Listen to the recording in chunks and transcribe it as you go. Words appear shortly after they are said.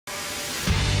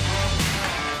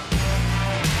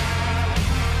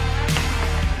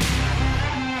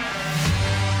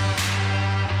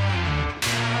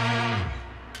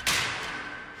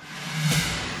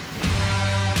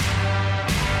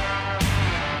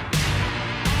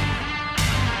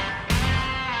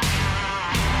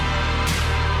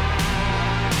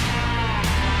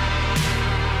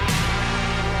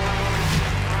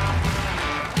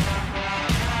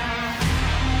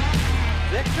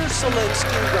excellent ski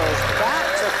goes back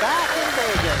to back in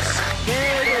Vegas.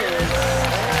 There it is.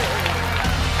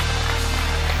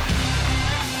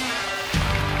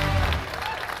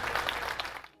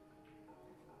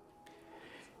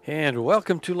 And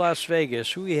welcome to Las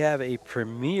Vegas. We have a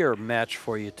premier match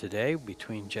for you today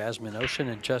between Jasmin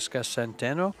Ouschan and Chezka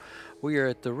Centeno. We are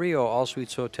at the Rio All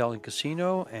Suites Hotel and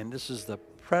Casino, and this is the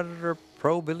Predator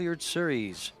Pro Billiard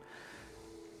Series.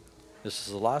 This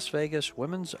is the Las Vegas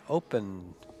Women's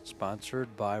Open,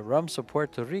 sponsored by Rums of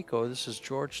Puerto Rico. This is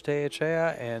George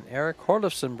Teachea and Eric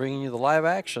Horlifson bringing you the live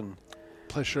action.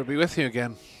 Pleasure to be with you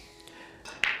again.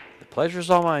 The pleasure's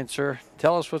all mine, sir.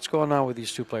 Tell us what's going on with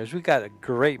these two players. We've got a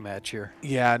great match here.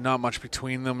 Yeah, not much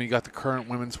between them. You got the current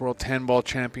Women's World 10-ball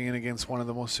champion against one of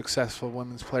the most successful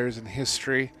women's players in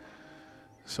history.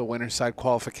 So winner's side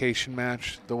qualification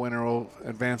match. The winner will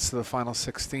advance to the final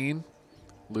 16.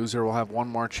 Loser will have one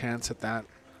more chance at that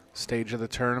stage of the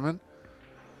tournament.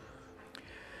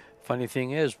 Funny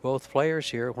thing is, both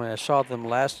players here, when I saw them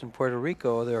last in Puerto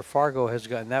Rico, their Fargo has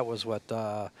gotten, that was what,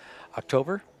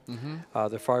 October?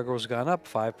 Their Fargo has gone up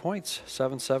 5 points,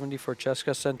 770 for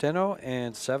Chezka Centeno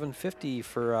and 750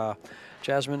 for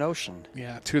Jasmin Ouschan.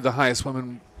 Yeah, two of the highest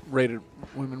rated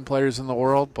women players in the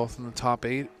world, both in the top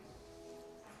 8.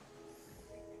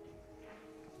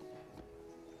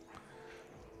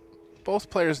 Both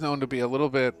players known to be a little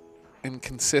bit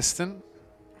inconsistent,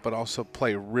 but also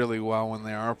play really well when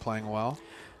they are playing well.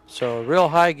 So real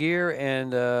high gear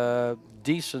and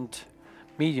decent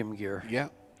medium gear. Yeah.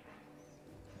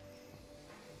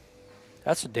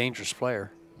 That's a dangerous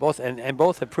player. Both and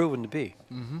both have proven to be.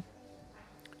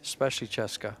 Especially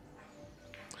Chezka.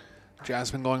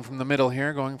 Jasmin going from the middle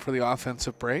here, going for the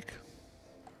offensive break.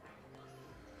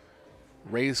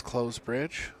 Raise close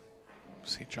bridge.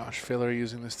 See Josh Filler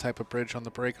using this type of bridge on the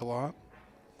break a lot.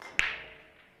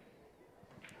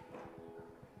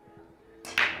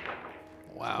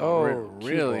 Wow, Oh, really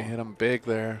cue ball. hit him big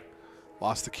there.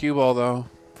 Lost the cue ball though.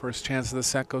 First chance of the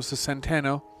set goes to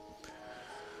Centeno.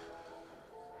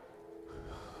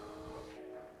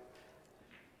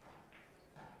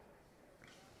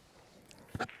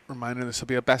 Reminder, this will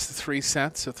be a best of 3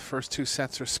 sets. If the first 2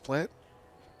 sets are split,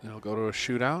 it'll go to a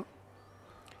shootout.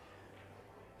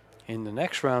 In the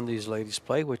next round these ladies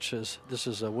play, which is, this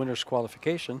is a winner's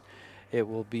qualification, it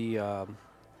will be a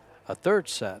third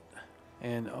set.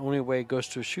 And the only way it goes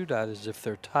to a shootout is if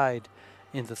they're tied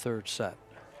in the third set.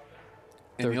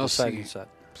 And you'll see, set.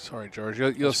 sorry, George,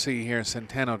 you'll see here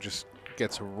Centeno just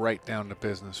gets right down to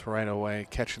business right away,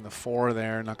 catching the 4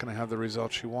 there, not going to have the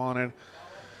result she wanted.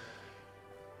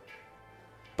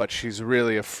 But she's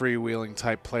really a freewheeling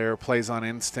type player, plays on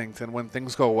instinct, and when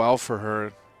things go well for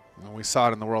her, we saw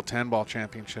it in the World 10-ball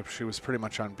championship, she was pretty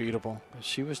much unbeatable.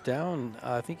 She was down,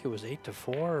 I think it was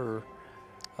 8-4,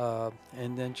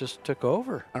 and then just took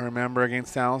over. I remember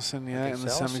against Allison, yeah, in the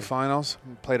semifinals.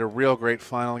 Played a real great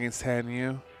final against Han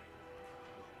Yu.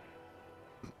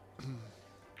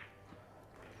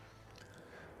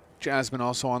 Jasmin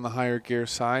also on the higher gear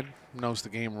side, knows the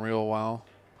game real well.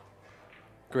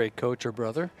 Great coach, her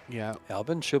brother. Yeah.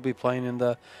 Albin, she'll be playing in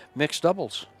the mixed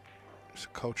doubles. She's a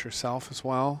coach herself as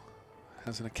well.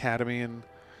 Has an academy in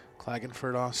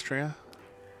Klagenfurt, Austria,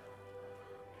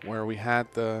 where we had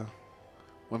the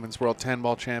Women's World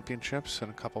 10-ball championships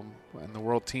and the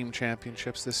World Team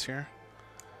Championships this year.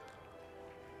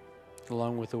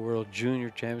 Along with the World Junior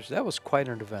Championships. That was quite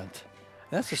an event.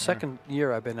 And that's the second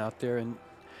year I've been out there, and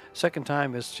second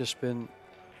time it's just been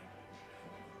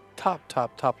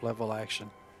top level action.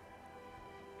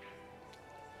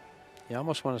 You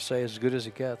almost want to say as good as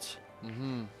it gets.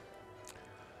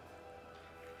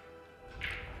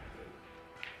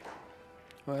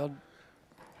 Well,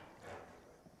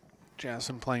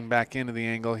 Jasmin playing back into the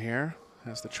angle here.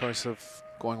 Has the choice of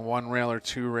going 1 rail or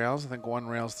 2 rails. I think 1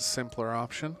 rail is the simpler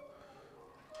option.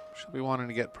 She'll be wanting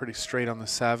to get pretty straight on the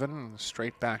 7 and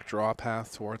straight back draw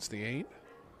path towards the 8.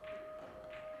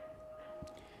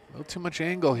 A little too much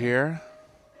angle here.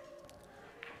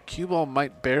 Cue ball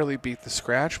might barely beat the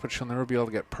scratch, but she'll never be able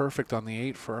to get perfect on the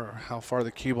 8 for how far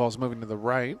the cue ball is moving to the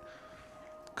right.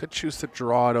 Could choose to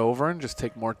draw it over and just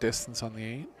take more distance on the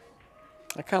 8.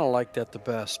 I kind of like that the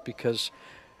best because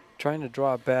trying to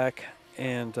draw it back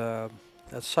and that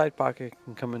side pocket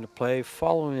can come into play.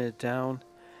 Following it down,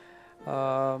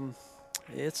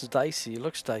 it's dicey. It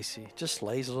looks dicey. Just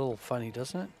lays a little funny,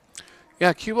 doesn't it?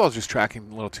 Yeah, cue ball is just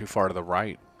tracking a little too far to the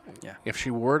right. Yeah. If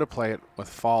she were to play it with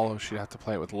follow, she'd have to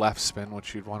play it with left spin,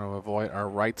 which you'd want to avoid, or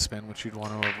right spin, which you'd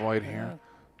want to avoid here.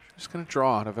 She's going to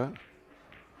draw out of it.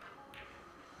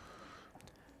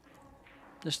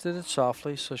 Just did it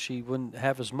softly so she wouldn't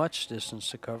have as much distance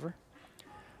to cover.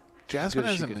 Jasmin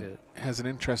as she could hit. has an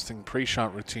interesting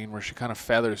pre-shot routine where she kind of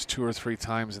feathers 2 or 3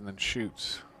 times and then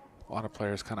shoots. A lot of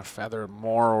players kind of feather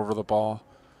more over the ball.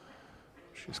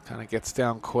 She just kind of gets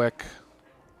down quick,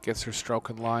 gets her stroke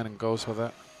in line, and goes with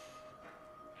it.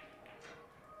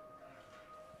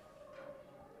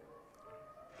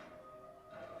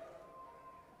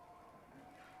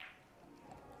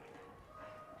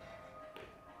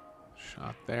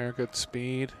 Shot there, good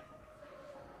speed.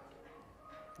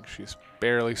 She's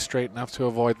barely straight enough to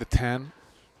avoid the 10.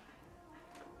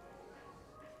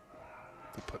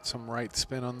 To put some right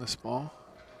spin on this ball.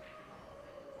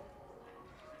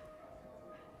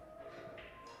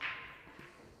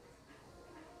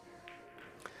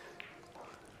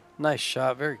 Nice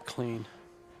shot, very clean.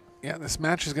 Yeah, this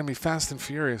match is going to be fast and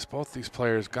furious. Both these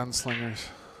players, gunslingers,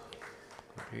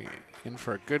 be in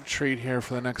for a good treat here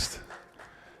for the next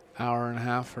hour and a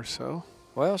half or so.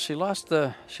 Well, she lost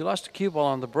the cue ball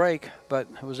on the break,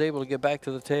 but was able to get back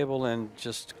to the table and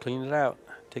just clean it out.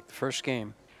 Take the first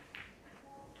game.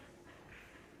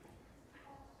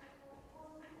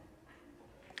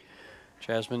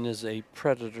 Jasmin is a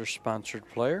Predator-sponsored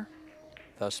player,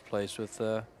 thus plays with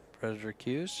Predator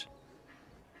cues.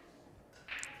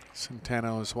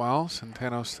 Centeno as well.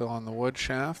 Centeno still on the wood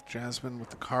shaft. Jasmin with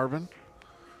the carbon.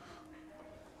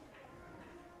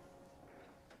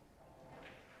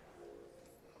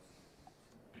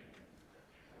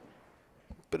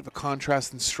 Bit of a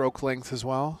contrast in stroke length as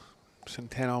well.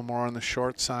 Centeno more on the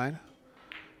short side.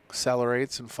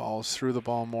 Accelerates and falls through the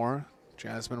ball more.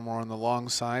 Jasmin more on the long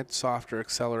side. Softer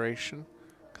acceleration.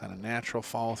 Kind of natural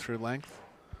follow through length.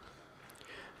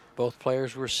 Both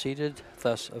players were seeded,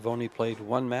 thus have only played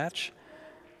one match.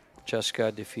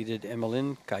 Chezka defeated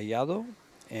Emeline Callado,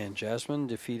 and Jasmin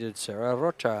defeated Sarah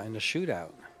Rocha in a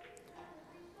shootout,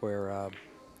 where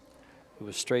it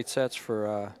was straight sets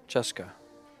for Chezka.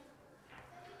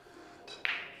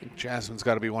 I think Jasmin's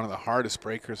got to be one of the hardest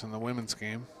breakers in the women's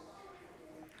game.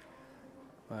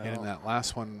 Well, hitting that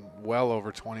last one well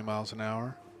over 20 miles an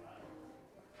hour.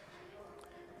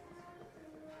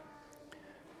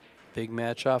 Big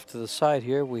match off to the side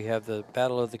here. We have the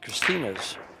Battle of the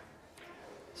Christinas.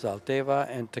 Zalteva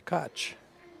and Tkach.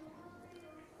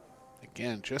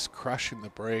 Again, just crushing the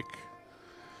break.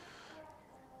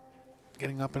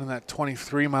 Getting up into that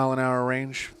 23 mile an hour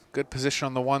range. Good position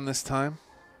on the 1 this time.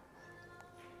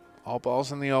 All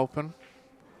balls in the open.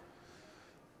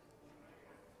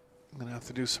 I'm going to have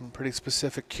to do some pretty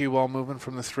specific cue ball movement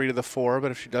from the 3 to the 4,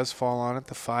 but if she does fall on it,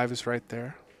 the 5 is right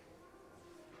there.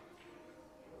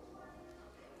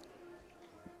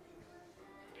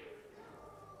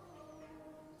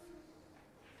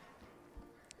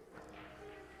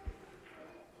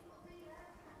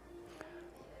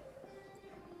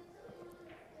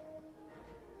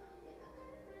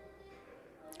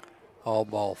 All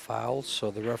ball fouls, so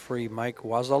the referee Mike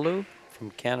Wazalu from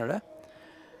Canada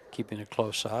keeping a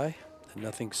close eye that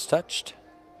nothing's touched.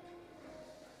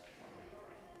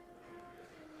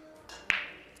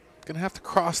 Gonna have to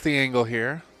cross the angle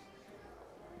here.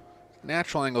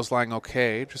 Natural angle's lying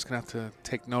okay. Just gonna have to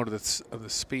take note of the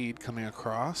speed coming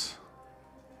across.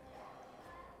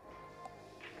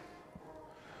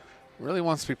 Really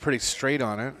wants to be pretty straight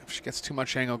on it. If she gets too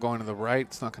much angle going to the right,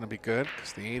 it's not going to be good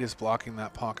because the 8 is blocking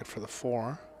that pocket for the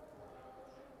 4.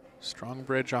 Strong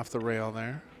bridge off the rail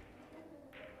there.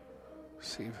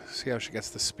 See how she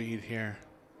gets the speed here.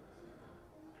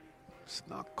 It's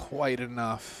not quite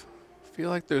enough. I feel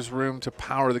like there's room to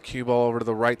power the cue ball over to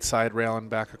the right side rail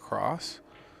and back across.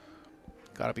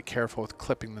 Got to be careful with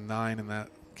clipping the 9 in that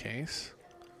case.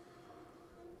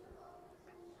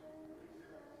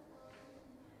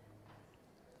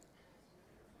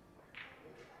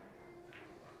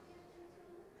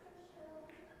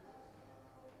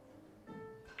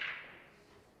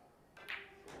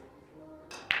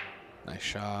 Nice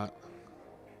shot.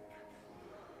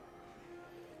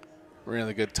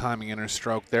 Really good timing in her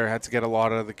stroke there. Had to get a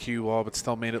lot out of the cue ball, but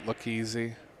still made it look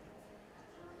easy.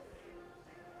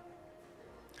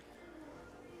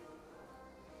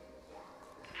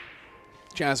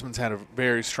 Jasmin's had a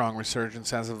very strong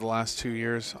resurgence as of the last 2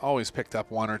 years. Always picked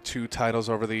up 1 or 2 titles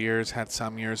over the years. Had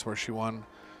some years where she won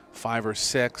 5 or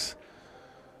 6.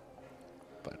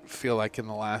 But feel like in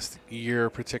the last year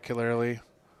particularly,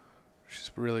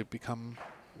 she's really become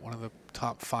one of the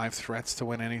top 5 threats to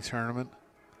win any tournament.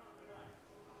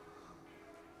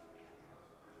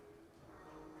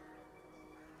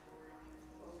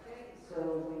 Okay, so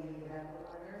we have the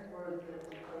winner for the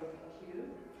Dakota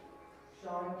Q,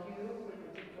 Sean Q with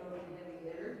the Dakota Heavy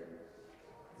Hitter.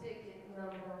 Ticket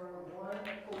number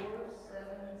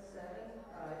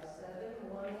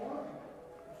 14775711.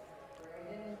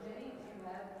 Brandon and Jenny, do you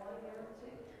have one?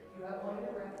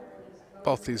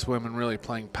 Both these women really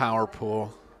playing power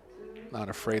pool, not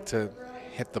afraid to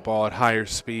hit the ball at higher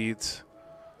speeds,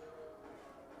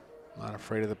 not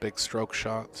afraid of the big stroke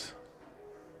shots.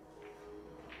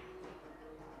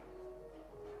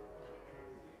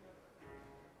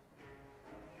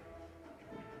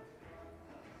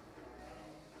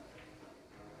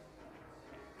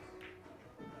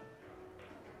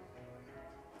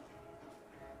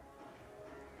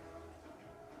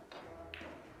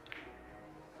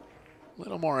 A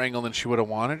little more angle than she would have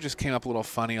wanted. Just came up a little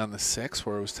funny on the 6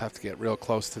 where it was tough to get real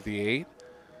close to the 8.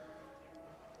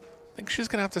 I think she's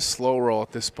going to have to slow roll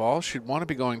at this ball. She'd want to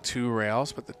be going 2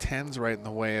 rails, but the 10's right in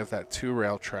the way of that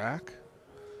 2-rail track.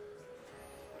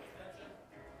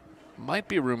 Might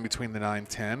be room between the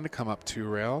 9-10 to come up 2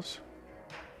 rails.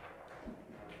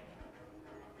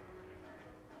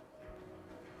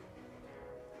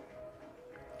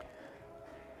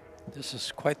 This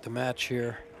is quite the match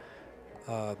here.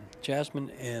 Jasmin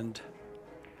and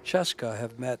Chezka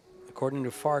have met, according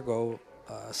to Fargo,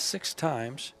 6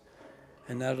 times.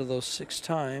 And out of those 6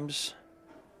 times,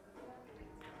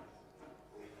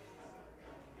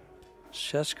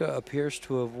 Chezka appears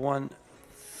to have won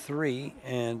 3,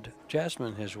 and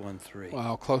Jasmin has won 3.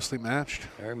 Wow, closely matched.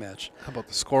 Very matched. How about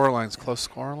the score lines, close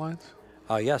score lines?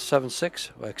 Yeah,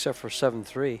 7-6, except for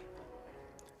 7-3.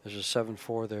 There's a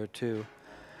 7-4 there, too.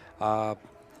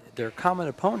 Their common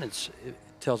opponents, it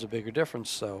tells a bigger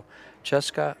difference, though.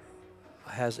 Chezka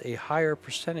has a higher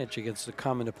percentage against the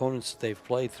common opponents that they've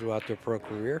played throughout their pro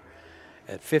career,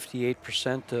 at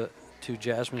 58% to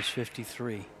Jasmin's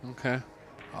 53. Okay.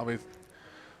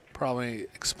 Probably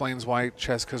explains why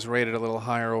Chezka's rated a little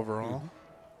higher overall.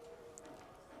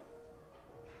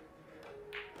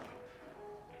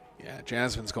 Yeah,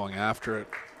 Jasmin's going after it.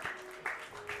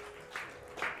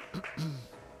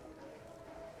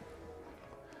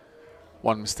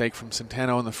 One mistake from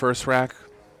Centeno in the first rack.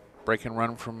 Break and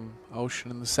run from Ouschan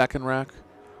in the second rack.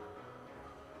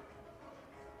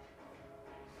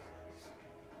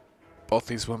 Both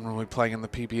these women will be playing in the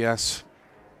PBS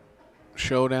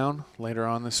showdown later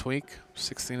on this week.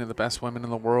 16 of the best women in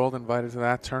the world invited to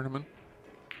that tournament.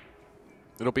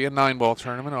 It'll be a 9-ball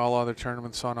tournament. All other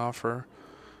tournaments on offer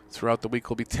throughout the week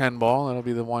will be 10-ball. That'll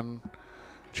be the one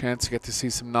chance to get to see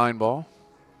some 9-ball.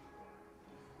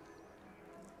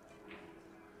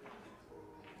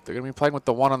 They're going to be playing with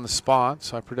the 1 on the spot,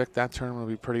 so I predict that tournament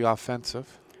will be pretty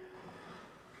offensive.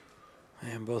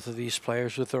 And both of these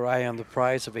players with their eye on the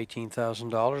prize of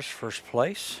 $18,000, first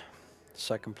place.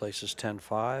 Second place is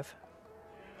 10-5.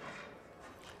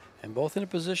 And both in a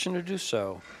position to do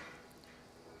so.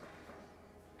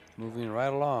 Moving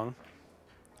right along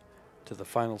to the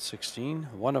final 16.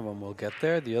 One of them will get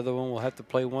there. The other one will have to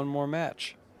play one more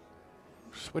match.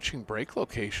 Switching break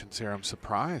locations here, I'm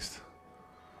surprised.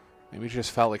 Maybe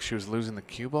just felt like she was losing the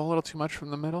cue ball a little too much from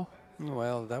the middle.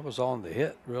 Well, that was all in the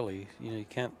hit, really. You know, you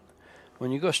can't,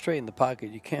 when you go straight in the pocket,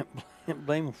 you can't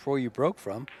blame where you broke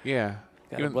from. Yeah.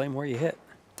 Got to blame where you hit.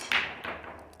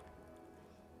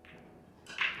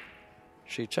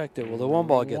 She checked it. Will the 1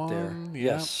 ball get there? Yep.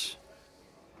 Yes.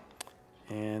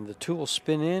 And the 2 will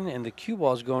spin in, and the cue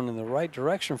ball is going in the right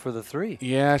direction for the 3.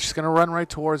 Yeah, she's going to run right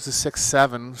towards the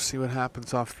 6-7. See what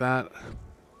happens off that.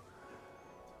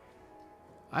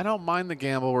 I don't mind the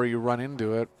gamble where you run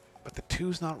into it, but the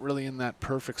 2's not really in that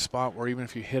perfect spot where even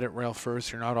if you hit it rail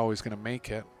first, you're not always going to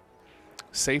make it.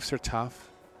 Safes are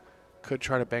tough. Could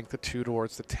try to bank the 2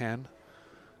 towards the 10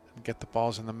 and get the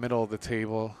balls in the middle of the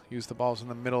table. Use the balls in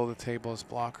the middle of the table as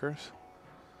blockers.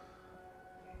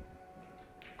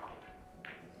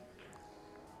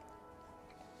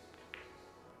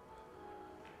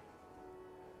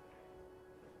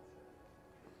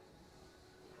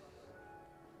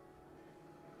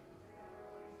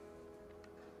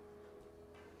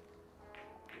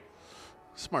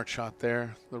 Smart shot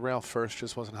there. The rail first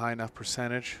just wasn't high enough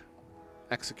percentage.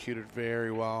 Executed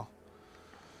very well.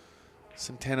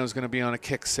 Centeno's going to be on a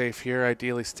kick safe here,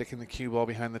 ideally sticking the cue ball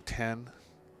behind the 10.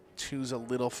 2's a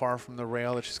little far from the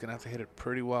rail that she's going to have to hit it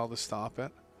pretty well to stop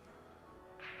it.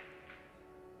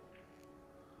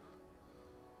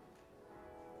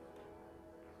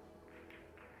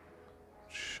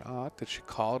 Shot. Did she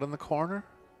call it in the corner?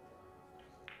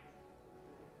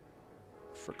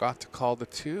 Forgot to call the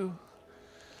 2.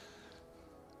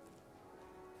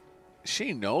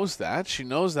 She knows that. She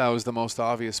knows that was the most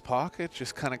obvious pocket.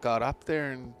 Just kind of got up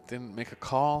there and didn't make a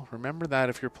call. Remember that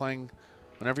if you're playing,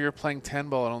 whenever you're playing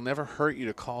 10-ball, it'll never hurt you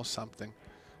to call something.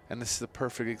 And this is the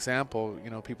perfect example.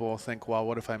 You know, people will think, well,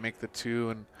 what if I make the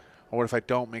 2 and, or what if I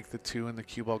don't make the 2 and the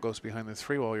cue ball goes behind the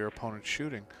 3 while your opponent's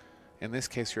shooting? In this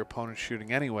case, your opponent's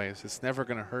shooting anyways. It's never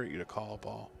going to hurt you to call a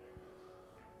ball.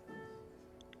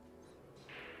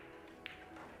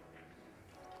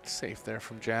 Safe there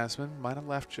from Jasmin. Might have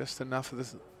left just enough of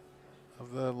this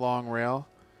of the long rail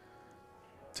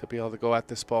to be able to go at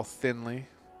this ball thinly.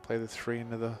 Play the 3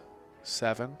 into the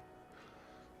 7.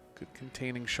 Good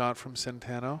containing shot from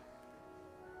Centeno.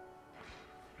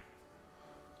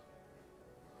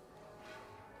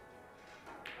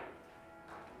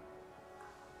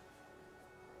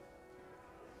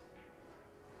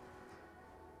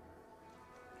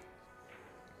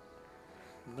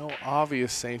 No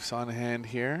obvious safes on hand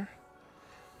here.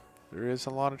 There is a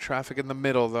lot of traffic in the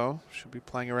middle, though. Should be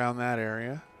playing around that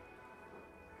area.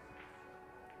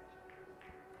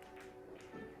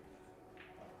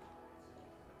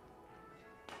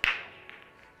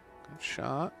 Good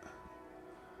shot.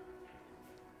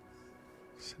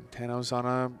 Centeno's on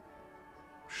a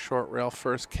short rail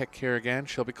first kick here again.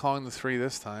 She'll be calling the 3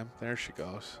 this time. There she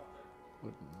goes.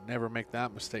 Would never make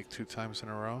that mistake 2 times in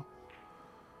a row.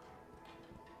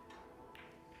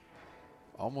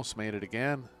 Almost made it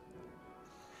again.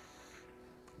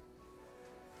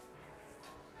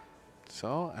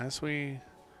 So as we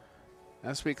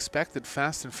expected,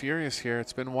 fast and furious here.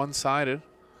 It's been one-sided.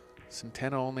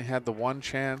 Centeno only had the 1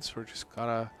 chance. We're just got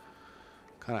a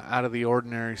kind of out of the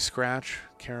ordinary scratch,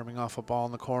 carrying off a ball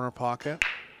in the corner pocket.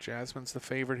 Jasmin's the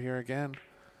favorite here again.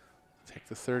 Take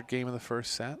the 3rd game of the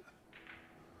first set.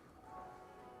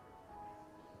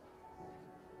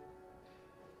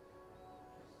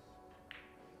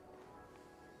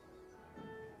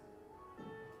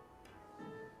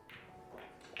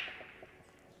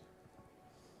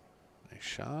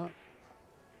 Shot.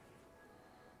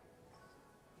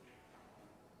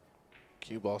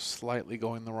 Cue ball slightly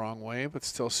going the wrong way, but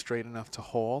still straight enough to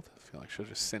hold. I feel like she'll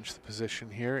just cinch the position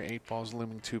here. 8 balls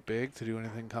looming too big to do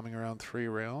anything coming around 3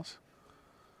 rails.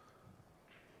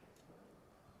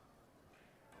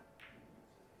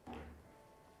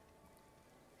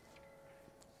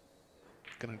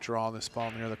 Gonna draw this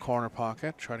ball near the corner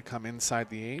pocket. Try to come inside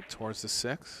the 8 towards the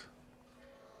 6.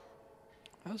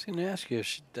 I was going to ask you,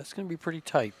 that's going to be pretty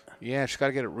tight. Yeah, she's got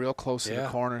to get it real close to the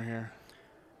corner here.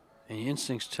 And your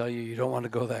instincts tell you you don't want to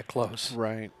go that close.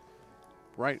 Right.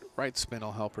 Right spin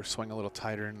will help her swing a little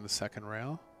tighter into the 2nd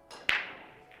rail.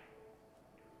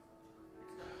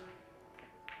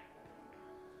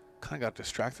 Kind of got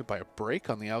distracted by a break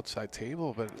on the outside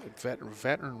table, but a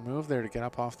veteran move there to get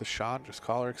up off the shot. Just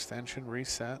collar extension,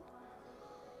 reset.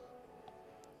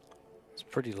 It's a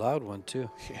pretty loud one, too.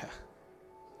 Yeah.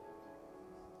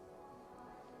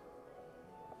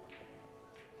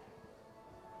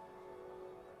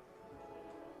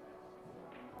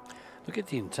 Look at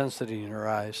the intensity in her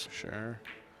eyes. Sure.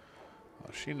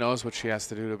 Well, she knows what she has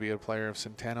to do to be a player of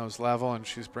Centeno's level, and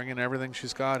she's bringing everything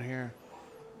she's got here.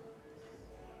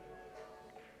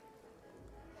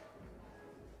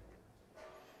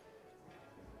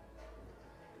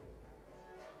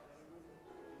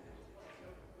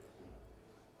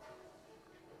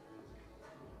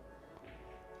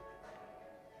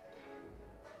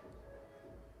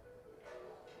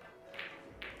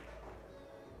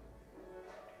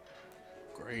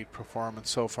 Great performance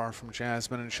so far from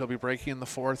Jasmin, and she'll be breaking in the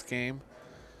 4th game,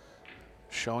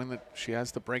 showing that she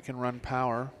has the break and run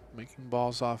power, making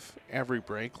balls off every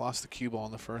break. Lost the cue ball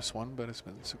in the first one, but has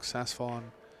been successful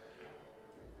on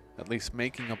at least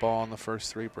making a ball in the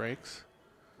first 3 breaks.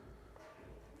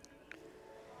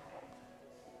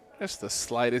 Just the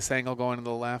slightest angle going to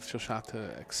the left. She'll have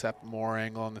to accept more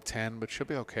angle on the 10, but she'll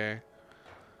be okay.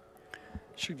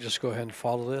 Should just go ahead and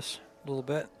follow this a little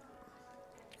bit.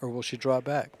 Or will she draw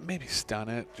back? Maybe stun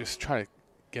it. Just try to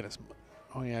get as...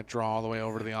 Oh, yeah, draw all the way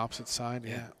over to the opposite side.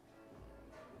 Yeah.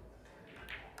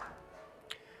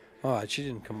 Oh, she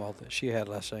didn't come out. She had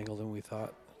less angle than we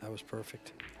thought. That was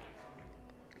perfect.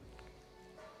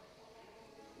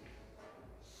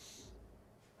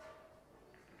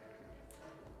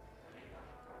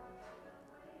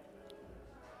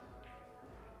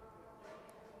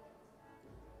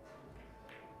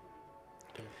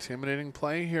 Intimidating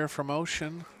play here from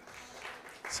Ouschan.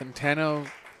 Centeno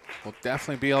will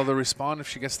definitely be able to respond if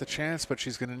she gets the chance, but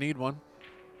she's going to need one.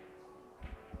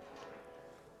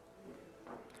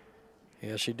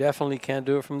 Yeah, she definitely can't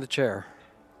do it from the chair.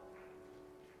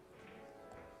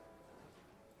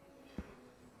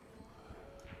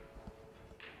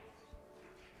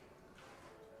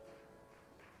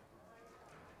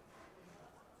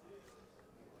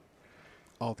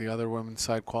 All the other women's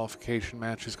side qualification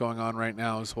matches going on right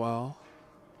now as well.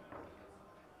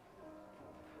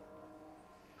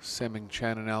 Simming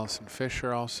Chen and Allison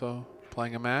Fisher also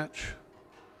playing a match.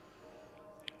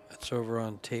 That's over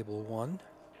on table 1.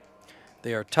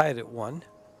 They are tied at 1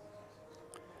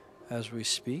 as we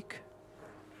speak.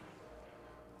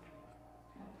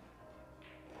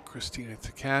 Christina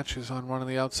to catch is on one of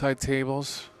the outside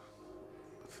tables.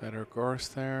 Federer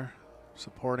Gorst there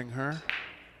supporting her.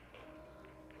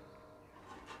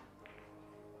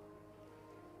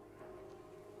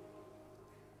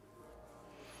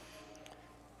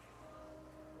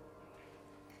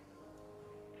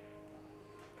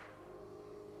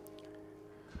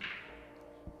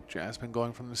 Jasmin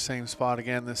going from the same spot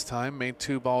again this time. Made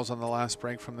 2 balls on the last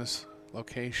break from this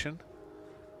location.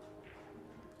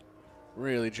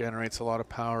 Really generates a lot of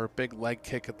power. Big leg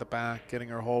kick at the back, getting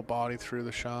her whole body through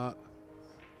the shot.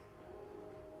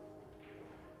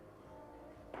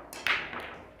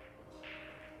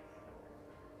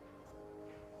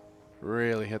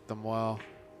 Really hit them well.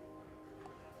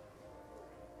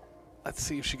 Let's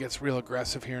see if she gets real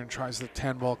aggressive here and tries the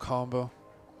 10-ball combo.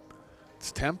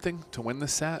 It's tempting to win the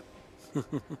set.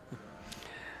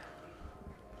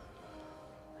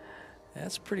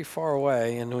 That's pretty far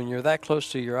away, and when you're that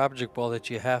close to your object ball that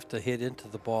you have to hit into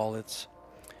the ball, it's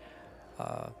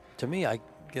to me, I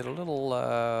get a little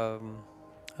I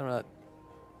don't know.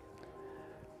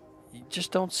 You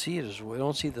just don't see it as well. You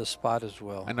don't see the spot as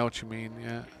well. I know what you mean.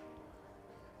 Yeah.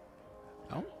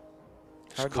 Oh,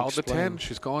 she's Hard to called the 10. explain.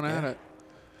 She's going at Yeah. it.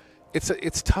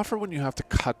 It's tougher when you have to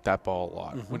cut that ball a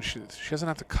lot. When she doesn't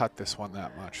have to cut this one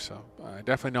that much. So I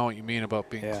definitely know what you mean about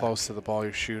being close to the ball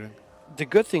you're shooting. The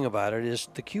good thing about it is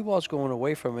the cue ball's going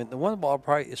away from it. The 1 ball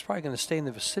is probably going to stay in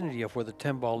the vicinity of where the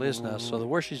 10 ball is now. So the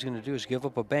worst she's going to do is give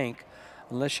up a bank,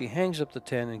 unless she hangs up the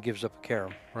 10 and gives up a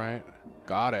carom. Right.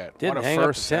 Got it. Didn't what a hang up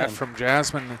first the set 10. from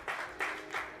Jasmin.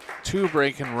 2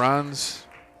 breaking runs,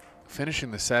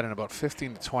 finishing the set in about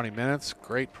 15 to 20 minutes.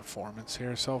 Great performance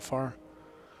here so far.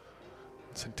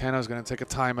 Centeno's going to take a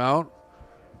timeout.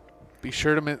 Be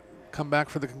sure to come back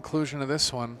for the conclusion of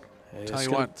this one. Hey, Tell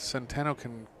you what, Centeno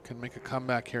can make a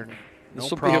comeback here. No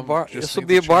problem. This will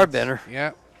be a bar bender.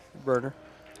 Yeah. Burner.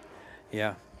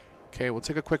 Yeah. Okay, we'll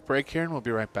take a quick break here and we'll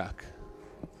be right back.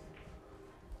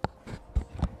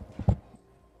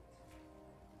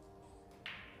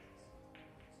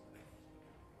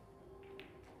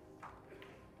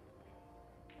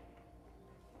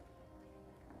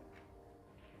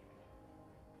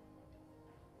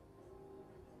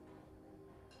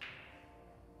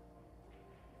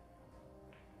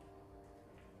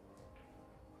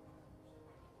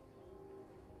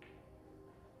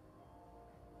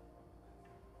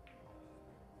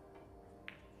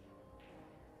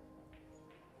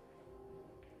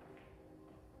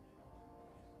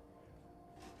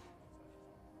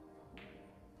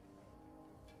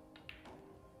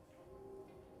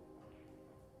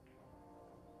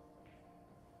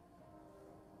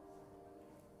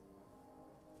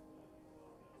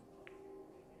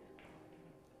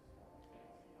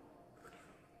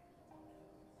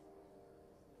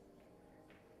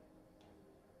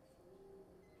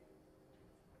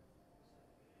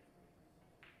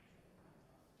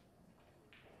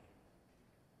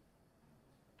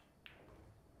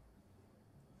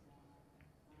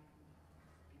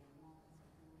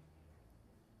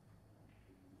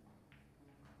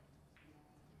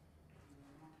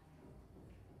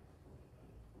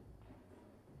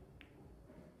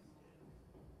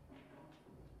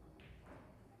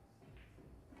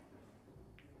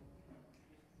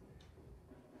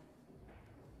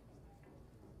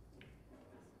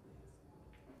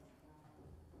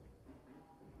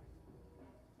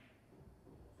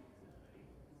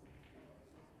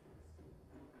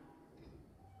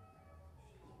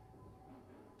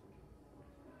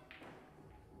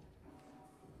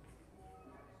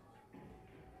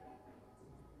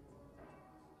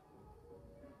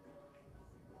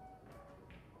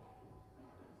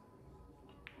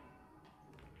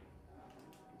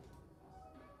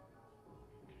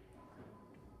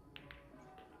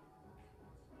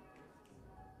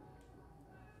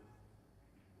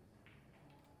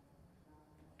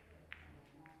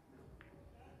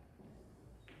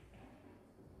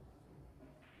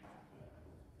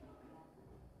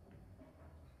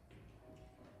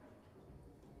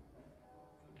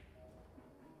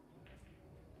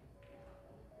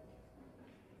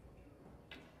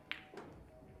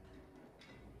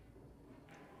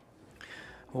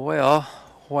 Well,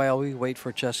 while we wait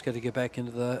for Chezka to get back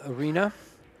into the arena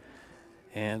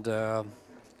and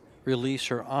release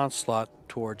her onslaught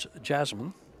towards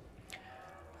Jasmin,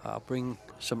 I'll bring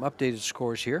some updated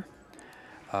scores here.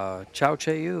 Chao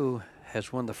Che-Yu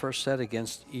has won the first set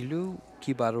against Ilu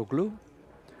Kibaroglu.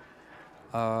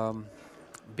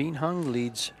 Bean Hung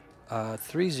leads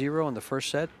 3-0 in the first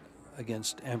set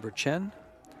against Amber Chen.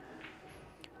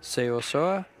 Seo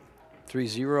Soa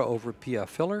 3-0 over Pia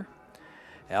Filler.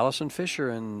 Allison Fisher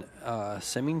and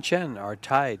Seming Chen are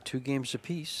tied 2 games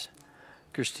apiece.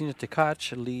 Cristina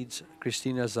Tkach leads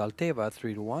Cristina Zalteva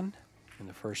 3-1 in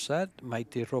the first set.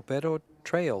 Maite Ropero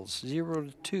trails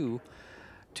 0-2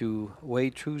 to Wei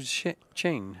Chu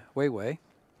Ching, Wei.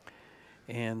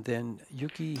 And then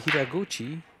Yuki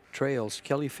Hiraguchi trails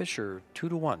Kelly Fisher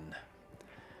 2-1.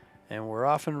 And we're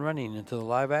off and running into the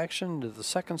live action to the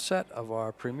second set of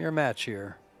our premier match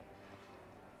here.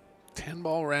 10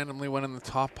 ball randomly went in the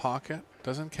top pocket.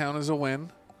 Doesn't count as a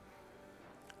win.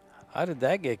 How did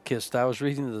that get kissed? I was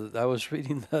reading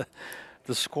the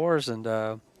scores and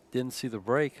didn't see the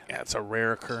break. Yeah, it's a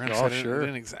rare occurrence. Oh, I sure.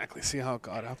 didn't exactly see how it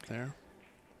got up there.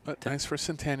 But nice for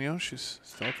Centeno. She's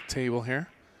still at the table here.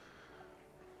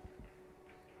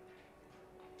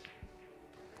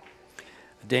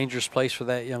 A dangerous place for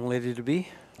that young lady to be.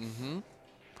 Mm-hmm.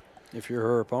 If you're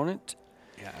her opponent.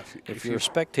 Yeah. If you're a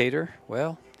spectator,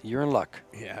 well, you're in luck.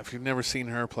 Yeah, if you've never seen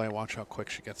her play, watch how quick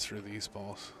she gets through these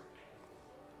balls.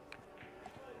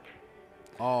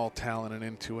 All talent and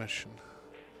intuition.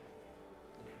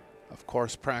 Of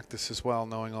course, practice as well,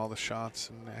 knowing all the shots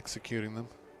and executing them.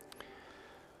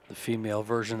 The female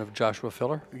version of Joshua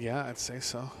Filler. Yeah, I'd say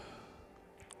so.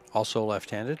 Also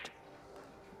left-handed.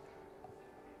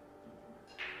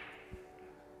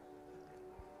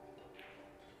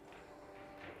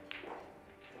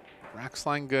 Rack's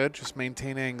line good, just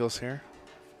maintain angles here.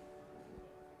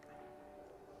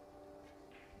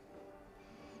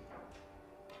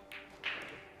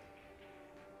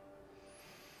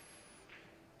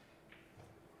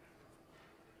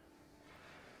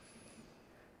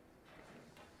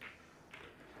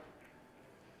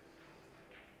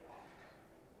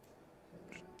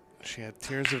 She had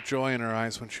tears of joy in her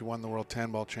eyes when she won the World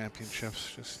 10-Ball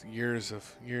Championships. Just years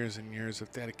and years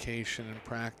of dedication and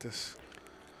practice,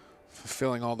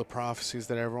 fulfilling all the prophecies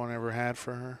that everyone ever had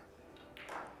for her.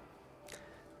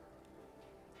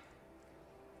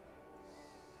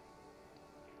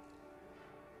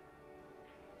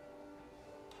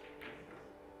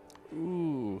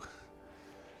 Ooh.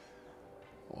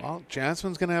 Well,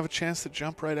 Jasmine's going to have a chance to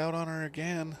jump right out on her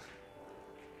again.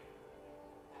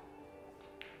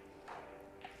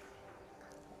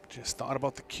 Just thought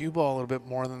about the cue ball a little bit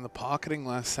more than the pocketing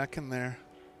last second there.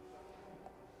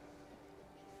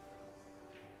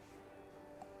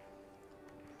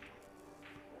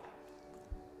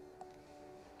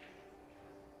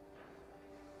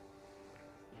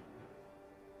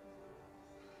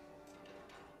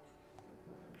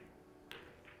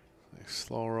 Nice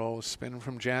slow roll spin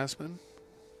from Jasmin.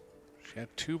 She had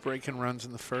 2 break-in runs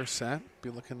in the first set. Be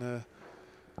looking to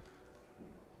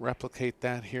replicate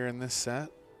that here in this set.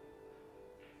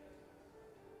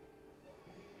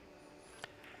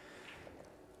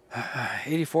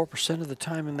 84% of the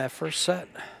time in that first set.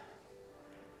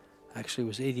 Actually, it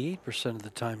was 88% of the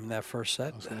time in that first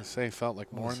set. I was going to say, felt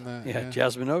like more than that. Yeah,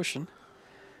 Jasmin Ouschan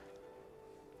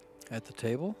at the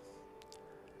table.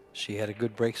 She had a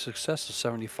good break success of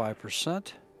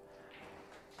 75%.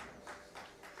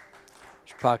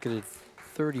 She pocketed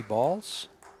 30 balls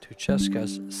to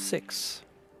Chezka's 6.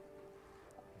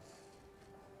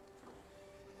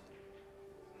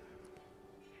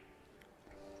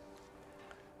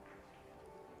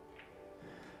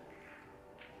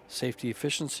 Safety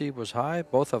efficiency was high.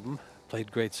 Both of them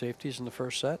played great safeties in the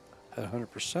first set at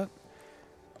 100%.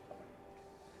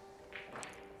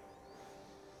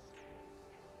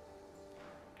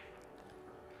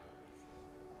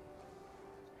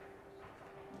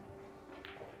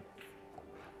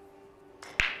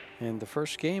 And the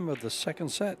first game of the second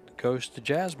set goes to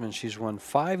Jasmin. She's won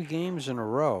 5 games in a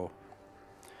row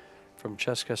from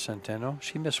Chezka Centeno.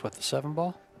 She missed, what, the 7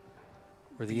 ball?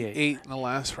 Or the 8? 8 in the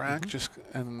last rack.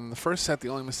 And in the first set, the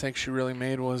only mistake she really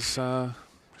made was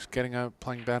just getting out,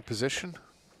 playing bad position.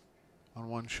 On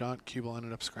one shot, cue ball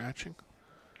ended up scratching.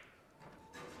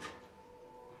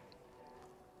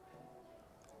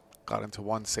 Got into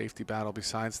one safety battle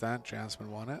besides that. Jasmin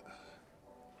won it.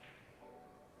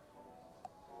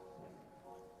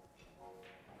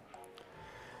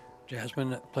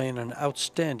 Jasmin playing an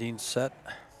outstanding set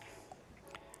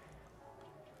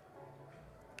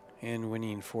and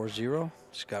winning 4-0.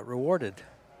 She got rewarded.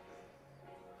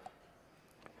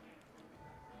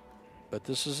 But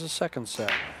this is the second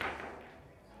set.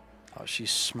 Oh,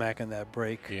 she's smacking that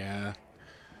break. Yeah.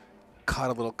 Caught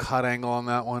a little cut angle on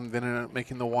that one. Then ended up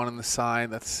making the one on the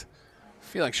side. That's. I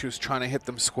feel like she was trying to hit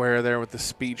them square there with the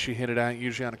speed she hit it at.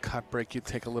 Usually on a cut break, you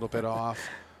take a little bit off.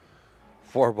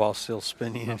 4 ball still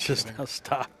spinning and just now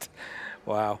stopped.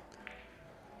 Wow.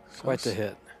 So Quite the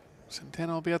hit.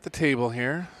 Centeno will be at the table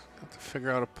here. Got to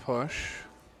figure out a push.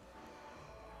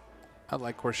 I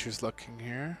like where she's looking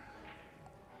here.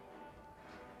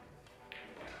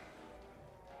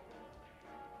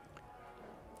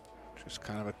 Just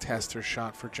kind of a tester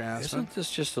shot for Jasmin. Isn't this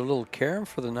just a little carom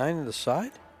for the 9 to the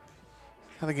side?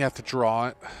 I think you have to draw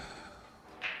it.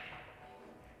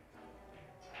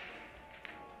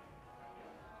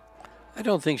 I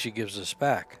don't think she gives us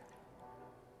back.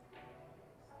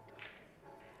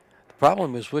 The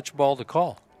problem is which ball to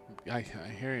call. I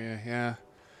hear you, yeah.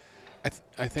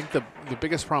 I think the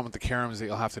biggest problem with the carom is that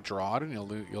you'll have to draw it and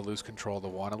you'll lose control of the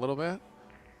 1 a little bit.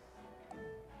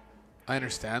 I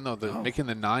understand though that making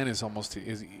the 9 is almost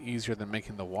easier than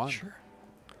making the 1. Sure.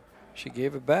 She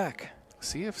gave it back.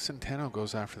 See if Centeno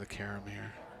goes after the carom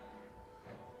here.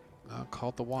 No,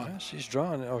 called the 1. Yeah, she's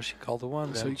drawn. Oh, she called the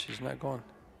 1. So Then she's not going.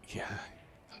 Yeah,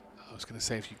 I was gonna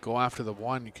say if you go after the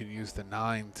 1, you can use the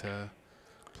 9 to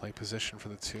play position for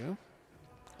the 2.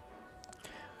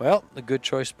 Well, a good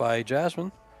choice by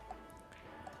Jasmin.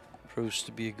 Proves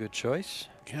to be a good choice.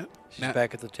 Yeah, She's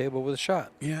back at the table with a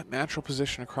shot. Yeah, natural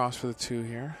position across for the 2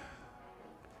 here.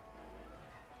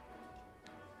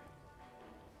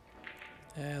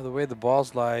 Yeah, the way the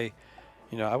balls lie,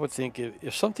 you know, I would think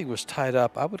if something was tied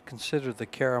up, I would consider the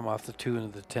carom off the 2 into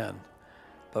the 10.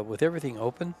 But with everything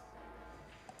open,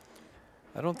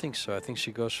 I don't think so. I think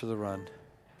she goes for the run.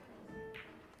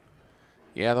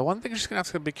 Yeah, the one thing she's going to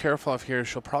have to be careful of here is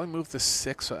she'll probably move the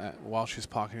 6 while she's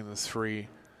pocketing the 3.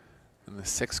 And the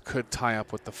 6 could tie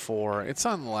up with the 4. It's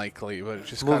unlikely, but it's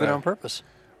just move it on purpose.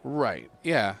 Right,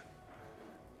 yeah.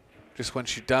 Just when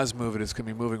she does move it, it's going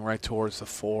to be moving right towards the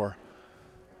 4.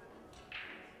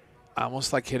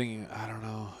 Almost like hitting, I don't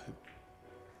know.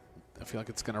 I feel like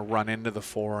it's going to run into the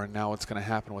 4, and now what's going to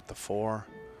happen with the 4?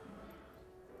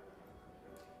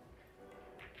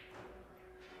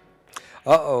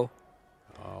 Uh-oh.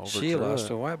 Oh, She lost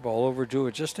a white ball, overdrew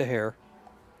it just a hair.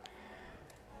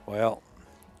 Well,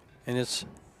 and it's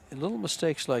little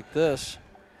mistakes like this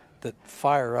that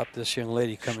fire up this young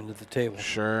lady coming to the table.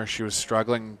 Sure, she was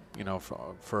struggling, you know,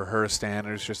 for her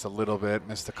standards just a little bit,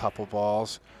 missed a couple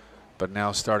balls. But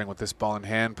now starting with this ball in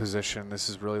hand position, this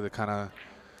is really the kind of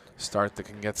start that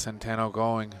can get Centeno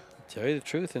going. Tell you the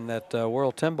truth, in that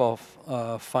World 10 ball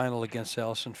final against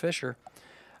Allison Fisher,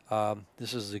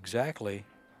 this is exactly,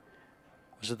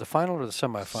 was it the final or the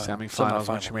semifinal? Semifinals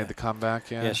when she made the comeback,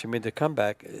 yeah. Yeah, she made the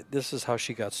comeback. This is how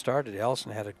she got started.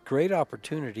 Allison had a great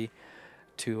opportunity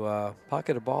to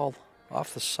pocket a ball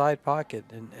off the side pocket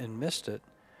and missed it.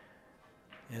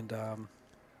 And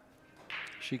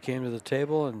she came to the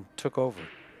table and took over.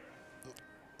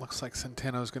 Looks like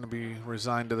Centeno's going to be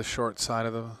resigned to the short side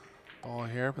of the ball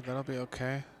here, but that'll be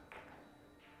okay.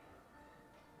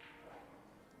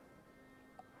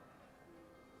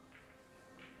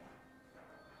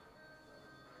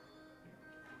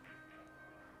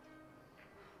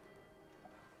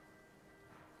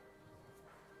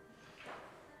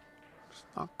 It's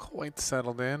not quite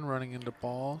settled in, running into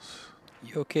balls.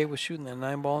 You okay with shooting that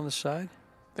 9 ball on the side?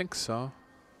 Think so.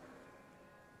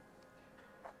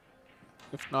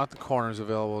 If not, the corner's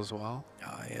available as well.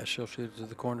 Ah, yeah, she'll shoot it to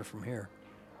the corner from here.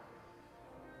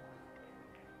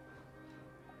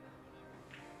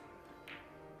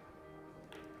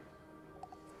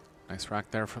 Nice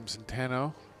rack there from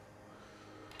Centeno.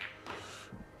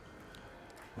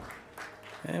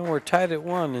 And we're tied at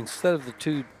 1 instead of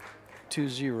the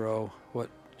 2-0, what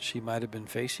she might have been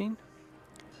facing.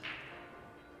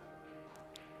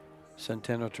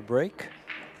 Centeno to break.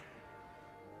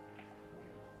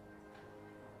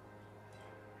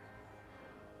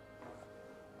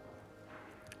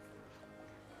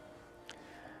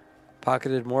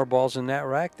 Pocketed more balls in that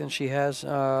rack than she has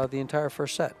the entire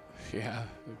first set. Yeah,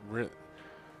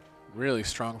 really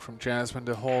strong from Jasmin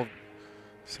to hold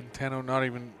Centeno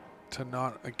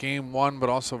not a game 1, but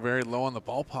also very low on the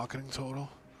ball pocketing total.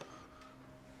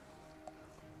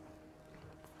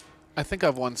 I think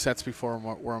I've won sets before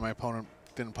where my opponent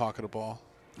didn't pocket a ball.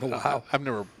 Oh, wow. I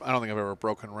don't think I've ever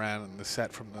broken ran in the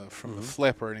set from the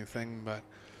flip or anything, but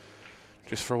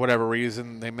just for whatever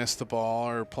reason they missed the ball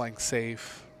or playing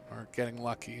safe or getting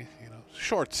lucky. You know,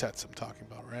 short sets I'm talking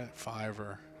about, right? 5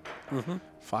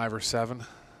 or 7.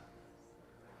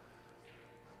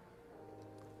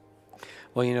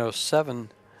 Well, you know, 7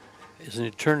 is an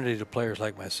eternity to players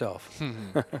like myself.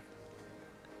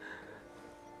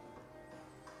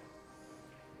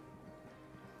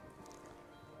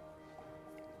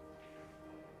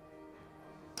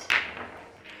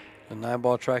 The 9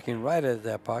 ball tracking right at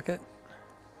that pocket.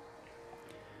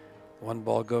 1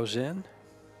 ball goes in.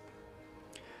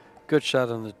 Good shot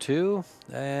on the 2.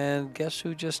 And guess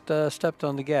who just stepped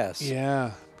on the gas?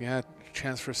 Yeah,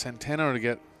 chance for Centeno to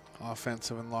get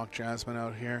offensive and lock Jasmin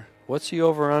out here. What's the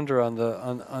over/under on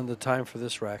the time for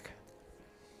this rack?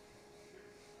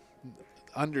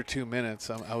 Under 2 minutes.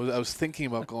 I was thinking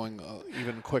about going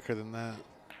even quicker than that,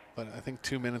 but I think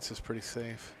 2 minutes is pretty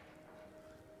safe.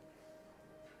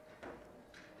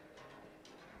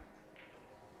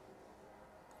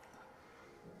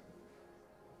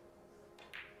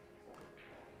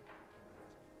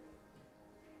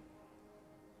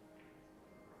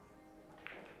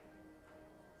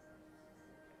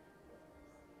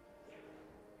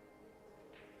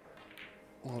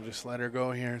 We'll just let her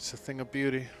go here. It's a thing of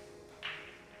beauty.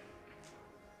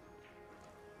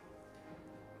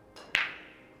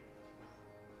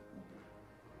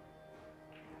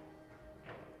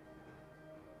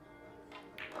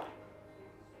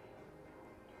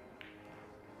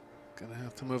 Gonna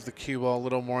have to move the cue ball a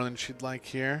little more than she'd like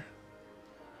here.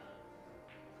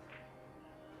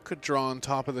 Could draw on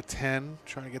top of the 10,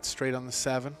 trying to get straight on the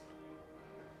 7.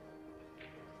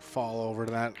 Fall over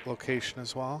to that location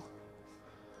as well.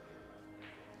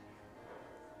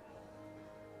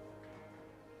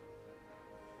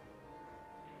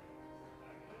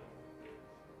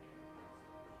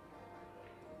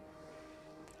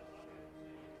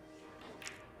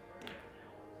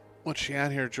 What's she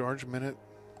at here, George? Minute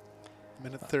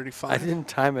 35? I didn't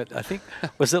time it. I think,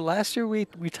 was it last year we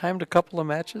timed a couple of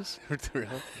matches?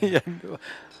 Really? Yeah.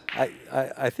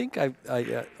 I think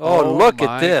oh, look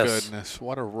at this. Oh, my goodness.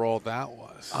 What a roll that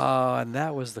was. And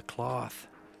that was the cloth.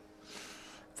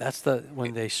 That's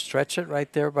when they stretch it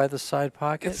right there by the side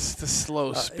pocket. It's the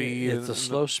slow speed. It's the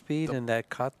slow speed, and that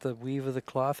caught the weave of the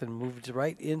cloth and moved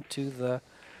right into the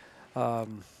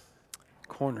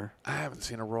corner. I haven't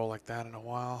seen a roll like that in a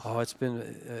while. Oh, it's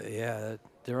been, yeah,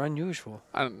 they're unusual.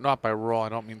 Not by roll. I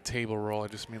don't mean table roll. I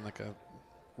just mean like a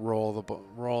roll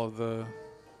of the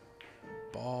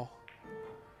ball.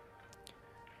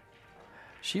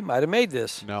 She might have made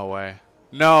this. No way.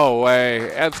 No way.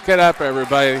 Let's get up,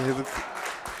 everybody.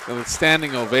 A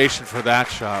standing ovation for that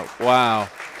shot. Wow.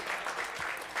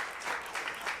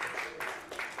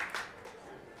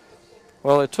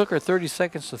 Well, it took her 30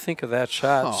 seconds to think of that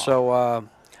shot, so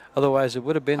otherwise it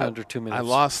would have been under 2 minutes.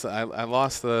 I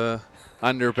lost the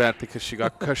under bet because she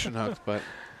got cushion hooked, but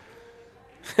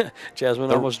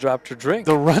Jasmin almost dropped her drink.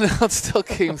 The run out still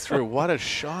came through. What a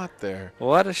shot there.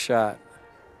 What a shot.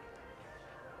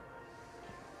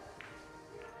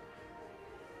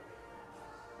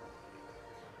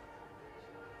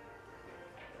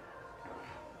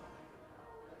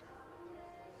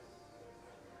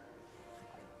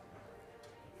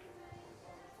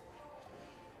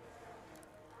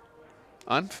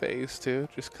 Unfazed, too.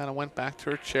 Just kind of went back to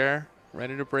her chair,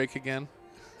 ready to break again.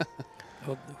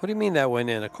 Well, what do you mean that went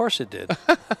in? Of course it did.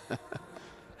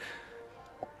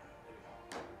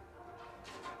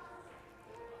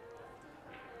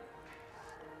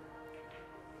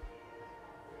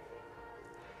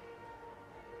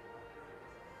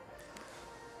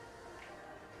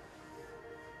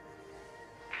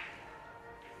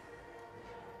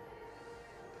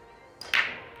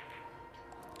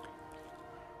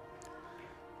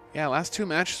 Yeah, last 2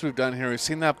 matches we've done here, we've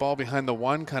seen that ball behind the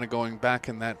 1 kind of going back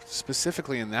in that,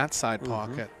 specifically in that side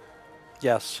pocket.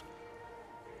 Yes.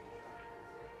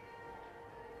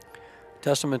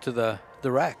 Testament to the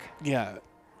rack. Yeah,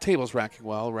 table's racking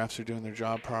well. Refs are doing their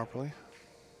job properly.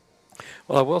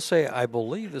 Well, I will say I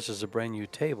believe this is a brand new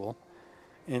table.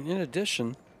 And in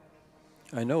addition,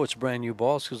 I know it's brand new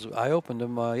balls because I opened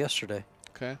them yesterday.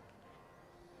 Okay.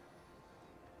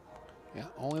 Yeah,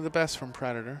 only the best from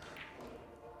Predator.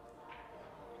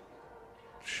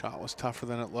 Shot was tougher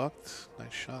than it looked.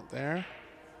 Nice shot there.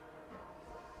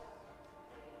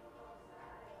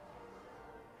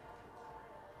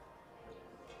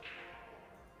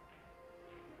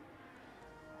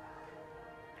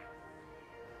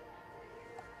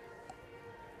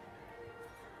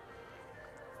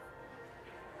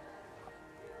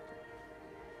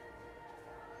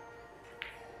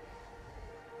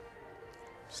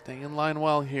 Staying in line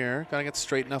well here. Gotta get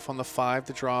straight enough on the 5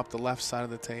 to draw up the left side of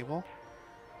the table.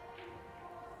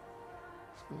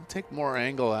 Take more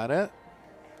angle at it.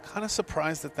 Kind of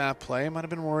surprised at that play. Might have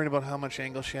been worried about how much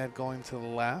angle she had going to the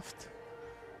left.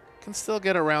 Can still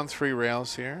get around 3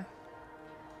 rails here.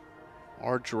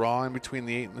 Or draw in between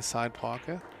the 8 and the side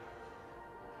pocket.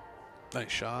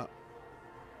 Nice shot.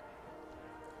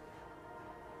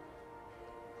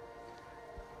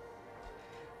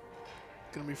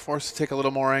 Gonna be forced to take a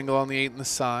little more angle on the 8 and the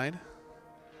side.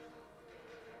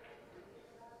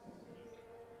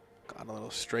 Got a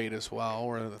little straight as well,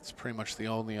 where that's pretty much the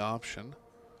only option.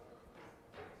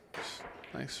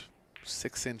 Nice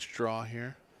 6-inch draw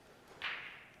here.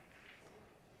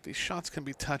 These shots can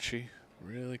be touchy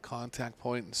Really contact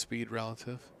point and speed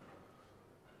relative.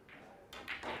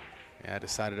 Yeah,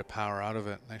 decided to power out of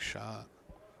it. Nice shot.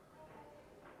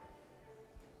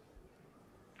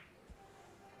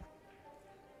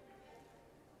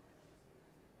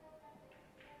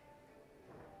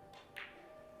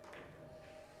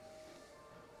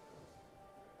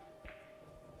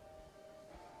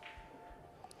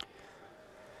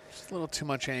 Just a little too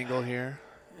much angle here.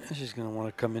 She's going to want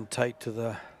to come in tight to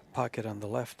the pocket on the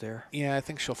left there. Yeah, I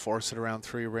think she'll force it around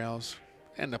 3 rails.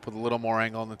 End up with a little more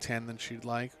angle on the 10 than she'd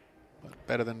like, but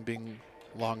better than being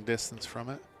long distance from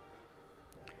it.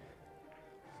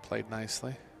 Played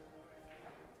nicely.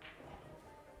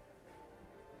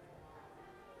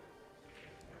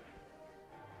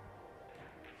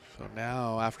 So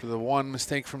now, after the 1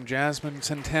 mistake from Jasmin,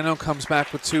 Centeno comes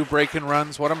back with 2 break-in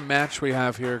runs. What a match we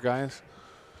have here, guys.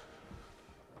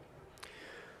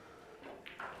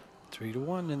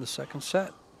 3-1 in the second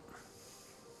set.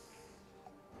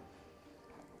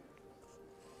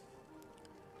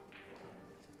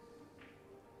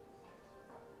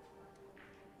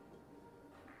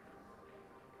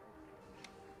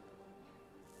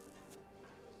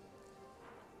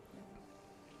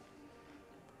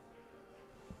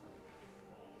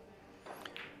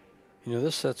 You know,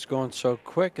 this set's going so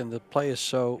quick and the play is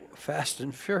so fast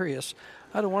and furious.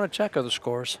 I don't want to check other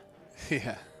scores.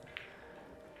 Yeah.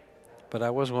 But I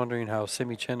was wondering how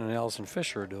Simi Chen and Allison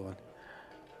Fisher are doing.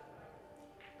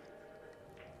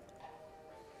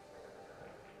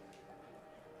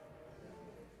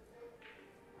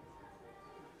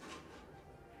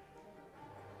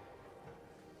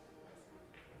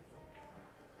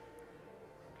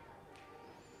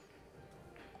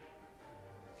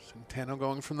 Centeno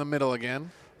going from the middle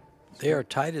again. They are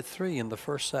tied at 3 in the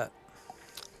first set.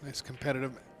 Nice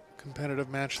competitive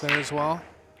match there as well.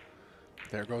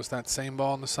 There goes that same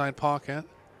ball in the side pocket.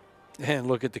 And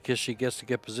look at the kiss she gets to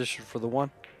get positioned for the 1.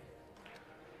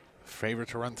 Favorite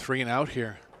to run 3 and out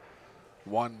here.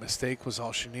 1 mistake was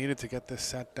all she needed to get this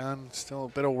set done. Still a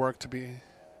bit of work to be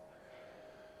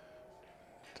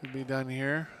done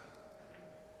here.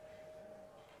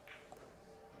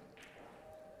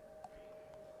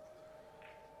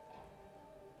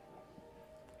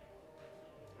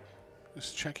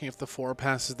 Just checking if the 4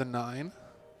 passes the 9.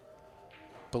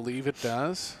 Believe it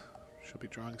does. She'll be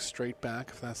drawing straight back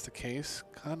if that's the case.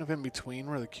 Kind of in between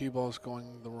where the cue ball is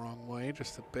going the wrong way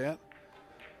just a bit.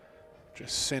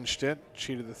 Just cinched it,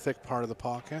 cheated the thick part of the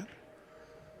pocket.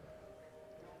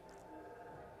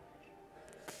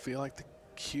 Feel like the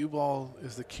cue ball,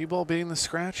 is the cue ball beating the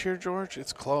scratch here, George?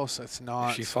 It's close, it's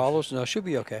not. If she follows, no, she'll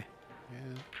be okay.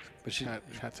 Yeah, But she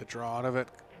had to draw out of it.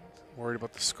 Worried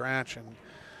about the scratch and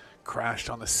crashed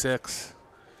on the 6.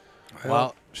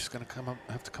 Well, she's going to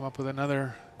have to come up with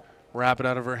another rabbit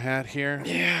out of her hat here.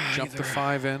 Yeah. Jump the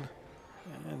 5 in.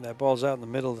 And that ball's out in the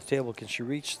middle of the table. Can she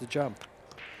reach the jump?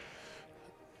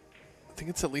 I think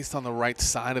it's at least on the right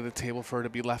side of the table for her to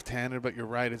be left-handed, but you're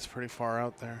right, it's pretty far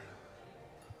out there.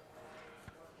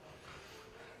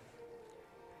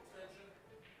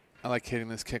 I like hitting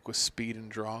this kick with speed and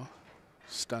draw,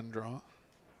 stun draw.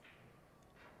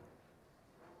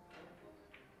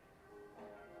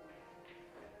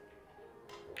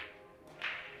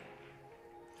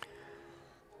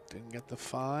 Didn't get the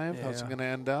 5. Yeah. How's it going to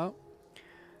end up?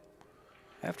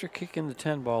 After kicking the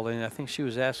 10 ball in, I think she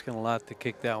was asking a lot to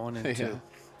kick that one in Yeah. too.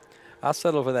 I'll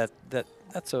settle for that.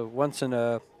 That's a once in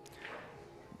a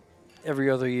every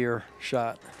other year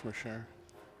shot. For sure.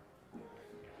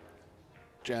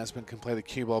 Jasmin can play the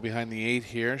cue ball behind the 8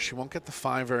 here. She won't get the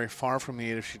 5 very far from the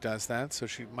 8 if she does that, so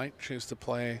she might choose to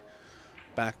play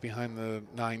back behind the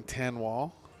 9-10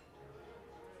 wall.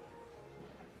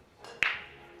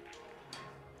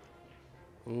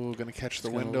 Ooh, gonna catch the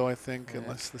window, I think,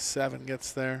 unless the 7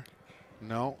 gets there.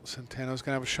 No, Centeno's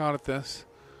gonna have a shot at this.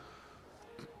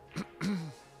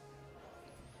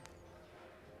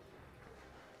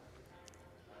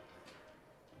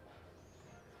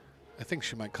 I think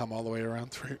she might come all the way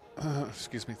around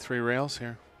 3 rails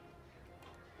here.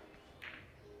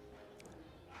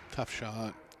 Tough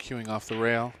shot, queuing off the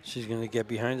rail. She's going to get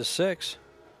behind the 6.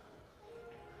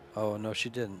 Oh, no, she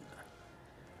didn't.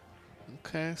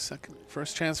 Okay,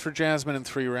 first chance for Jasmin in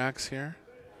 3 racks here.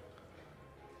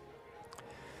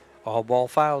 All ball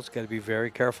fouls. Got to be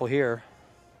very careful here.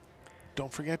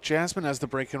 Don't forget, Jasmin has the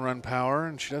break and run power,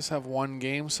 and she does have 1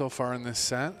 game so far in this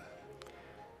set.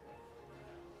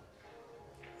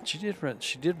 She did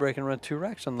break and run 2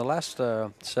 racks on the last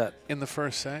set. In the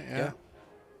first set, yeah. Yeah.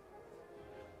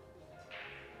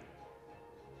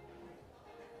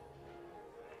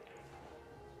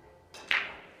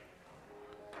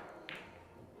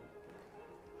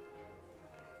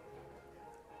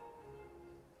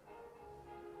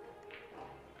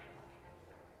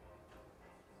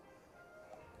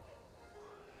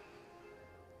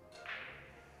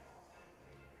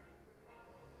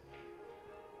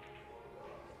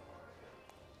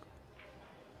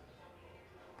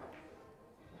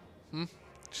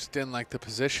 Just didn't like the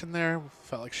position there.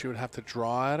 Felt like she would have to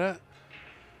draw at it.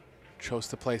 Chose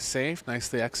to play safe.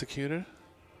 Nicely executed.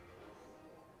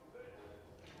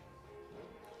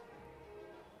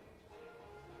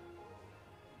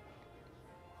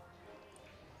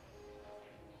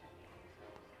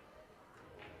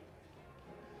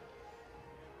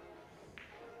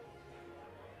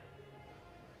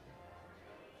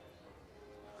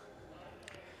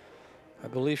 I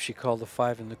believe she called the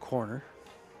 5 in the corner.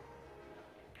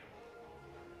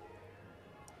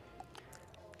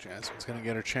 Jasmine's going to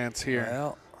get her chance here.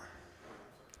 Well,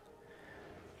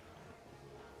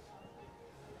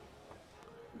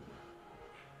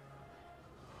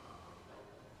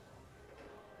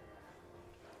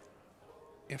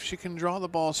 if she can draw the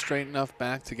ball straight enough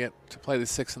back to get to play the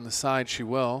 6 on the side, she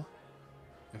will.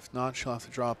 If not, she'll have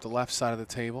to draw up the left side of the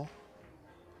table.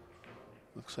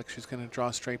 Looks like she's going to draw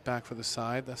straight back for the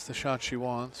side. That's the shot she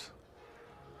wants.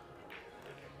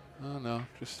 Oh no,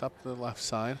 just up the left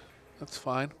side. That's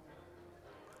fine.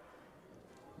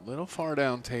 Little far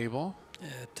down table.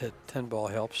 yeah, 10 ball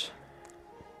helps.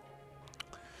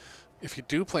 If you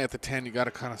do play at the 10, you got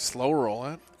to kind of slow roll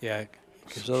it. Yeah,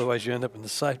 because otherwise you end up in the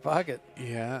side pocket.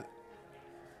 Yeah.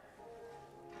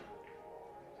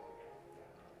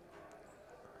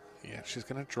 Yeah, she's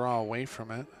going to draw away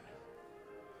from it.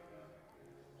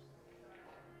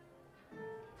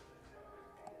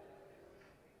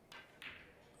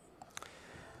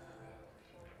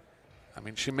 I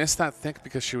mean, she missed that thick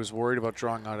because she was worried about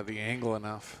drawing out of the angle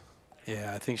enough.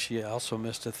 Yeah, I think she also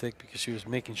missed a thick because she was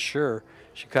making sure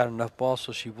she caught enough ball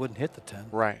so she wouldn't hit the 10.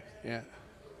 Right, yeah.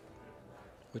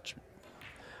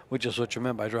 Which is what you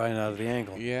meant by drawing out of the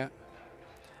angle. Yeah.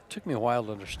 Took me a while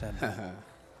to understand that.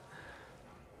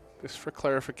 Just for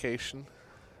clarification.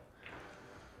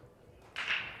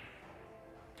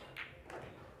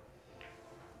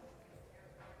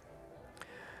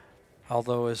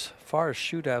 Although as far as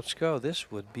shootouts go,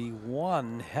 this would be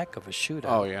one heck of a shootout.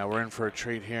 Oh, yeah, we're in for a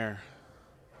treat here.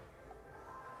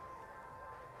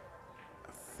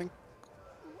 I think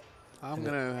I'm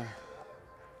going to,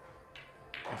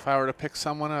 if I were to pick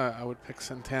someone, I would pick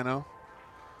Centeno.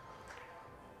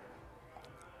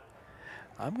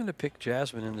 I'm going to pick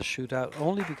Jasmin in the shootout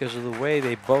only because of the way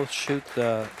they both shoot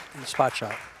the spot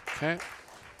shot. Okay.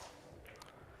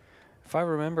 If I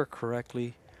remember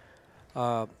correctly,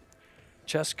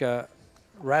 Chezka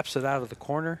wraps it out of the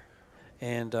corner,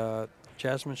 and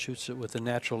Jasmin shoots it with the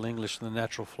natural English and the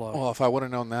natural flow. Well, if I would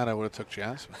have known that, I would have took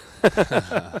Jasmin.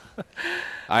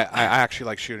 I actually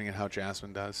like shooting it how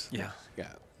Jasmin does. Yeah.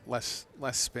 Yeah. Less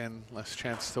spin, less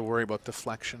chance to worry about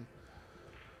deflection.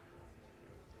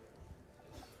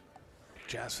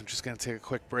 Jasmin just going to take a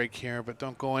quick break here, but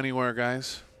don't go anywhere,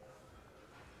 guys.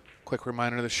 Quick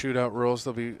reminder of the shootout rules.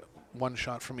 There'll be one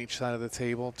shot from each side of the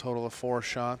table, total of 4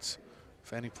 shots.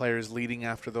 If any player is leading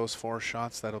after those 4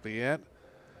 shots, that'll be it.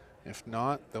 If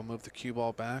not, they'll move the cue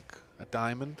ball back, a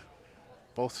diamond.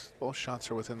 Both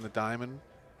shots are within the diamond.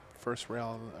 First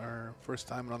rail, or first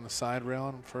diamond on the side rail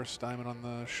and first diamond on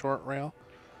the short rail.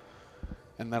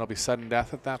 And that'll be sudden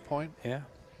death at that point. Yeah.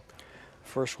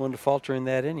 First one to falter in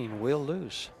that inning will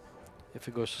lose if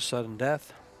it goes to sudden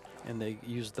death, and they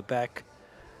use the back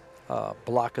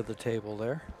block of the table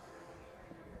there.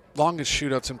 Longest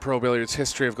shootouts in pro billiards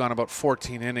history have gone about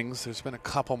 14 innings. There's been a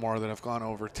couple more that have gone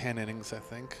over 10 innings, I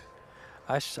think.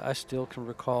 I still can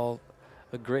recall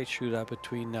a great shootout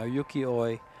between Naoyuki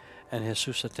Oi and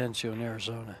Jesus Atencio in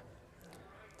Arizona.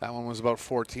 That one was about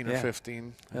 14 or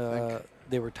 15, I think.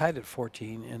 They were tied at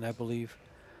 14, and I believe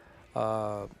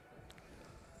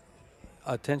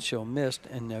Atencio missed,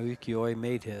 and Naoyuki Oi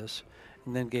made his,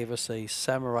 and then gave us a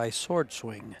samurai sword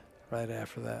swing right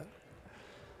after that.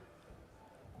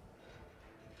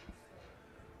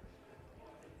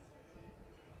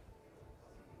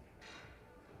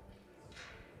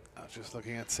 Just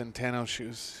looking at Centeno, she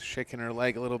was shaking her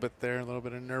leg a little bit there, a little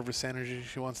bit of nervous energy.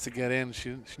 She wants to get in.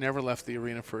 She never left the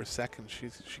arena for a second. She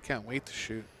can't wait to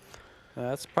shoot.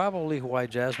 That's probably why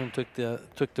Jasmin took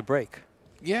the break.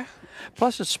 Yeah.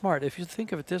 Plus, it's smart. If you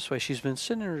think of it this way, she's been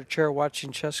sitting in her chair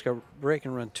watching Chezka break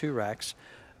and run 2 racks,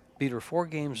 beat her 4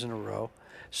 games in a row.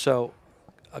 So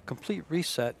a complete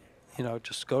reset, you know,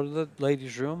 just go to the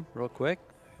ladies' room real quick,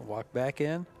 walk back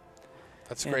in.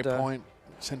 That's a great point.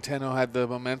 Centeno had the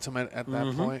momentum at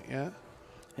that point, yeah.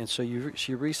 And so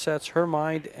she resets her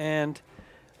mind and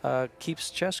keeps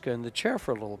Chezka in the chair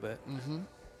for a little bit. Mm-hmm.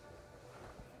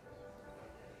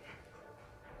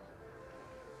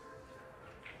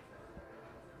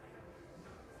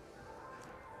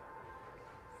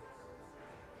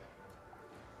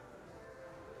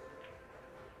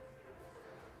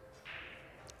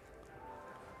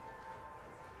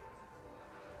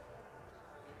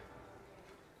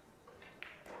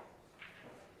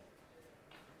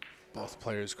 Both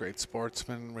players great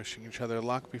sportsmen, wishing each other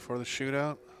luck before the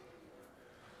shootout.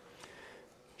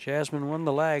 Jasmin won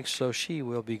the lag, so she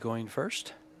will be going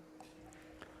first.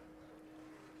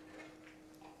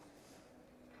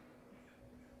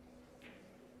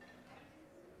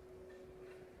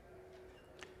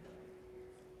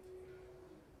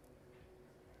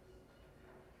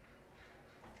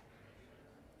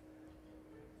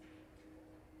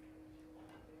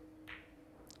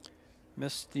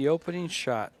 Missed the opening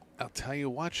shot. I'll tell you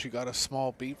what, she got a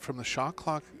small beat from the shot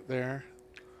clock there.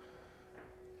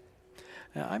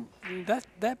 Now,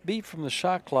 that beat from the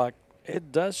shot clock,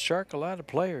 it does shark a lot of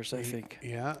players, I think.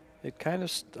 Yeah. It kind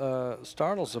of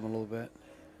startles them a little bit.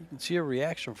 You can see a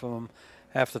reaction from them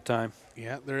half the time.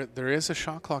 Yeah, there is a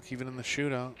shot clock even in the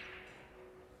shootout.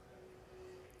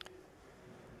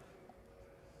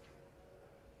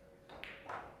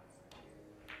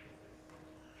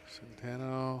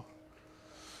 Centeno,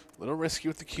 a little risky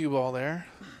with the cue ball there.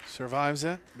 Survives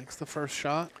it, makes the first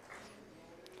shot.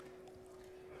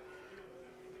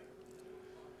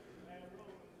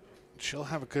 She'll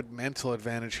have a good mental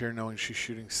advantage here knowing she's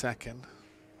shooting second.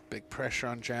 Big pressure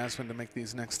on Jasmin to make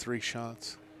these next 3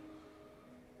 shots.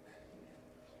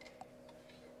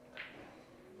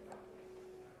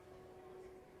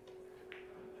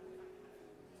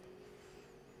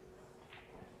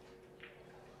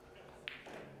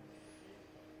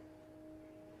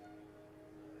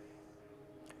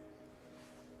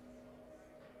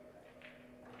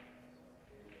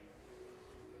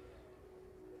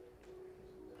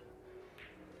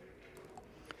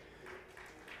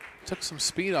 Took some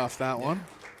speed off that one.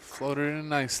 Floated in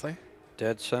nicely.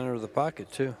 Dead center of the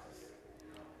pocket, too.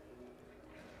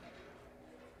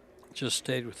 Just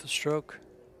stayed with the stroke.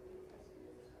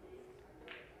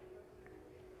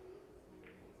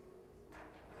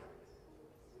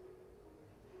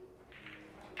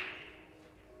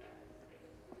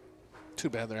 Too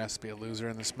bad there has to be a loser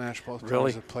in this match. Both Really?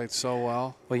 players have played so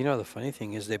well. Well, you know, the funny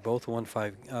thing is they both won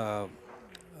 5.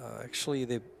 Actually,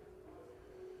 they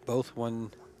both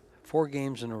won 4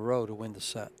 games in a row to win the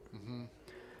set. Mm-hmm.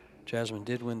 Jasmin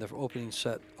did win the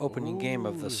opening game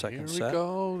of the second set. Here we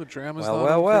go. The drama's Well, not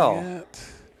well, over well. yet.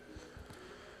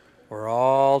 We're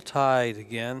all tied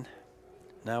again.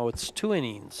 Now it's 2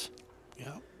 innings.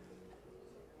 Yeah.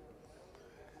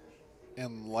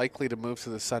 And likely to move to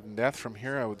the sudden death from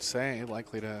here, I would say.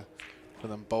 Likely for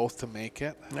them both to make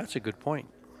it. That's a good point.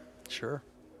 Sure.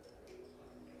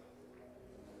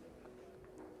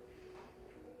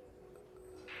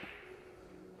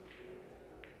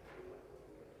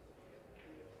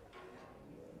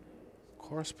 Of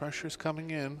course, pressure's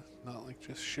coming in. Not like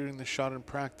just shooting the shot in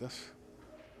practice.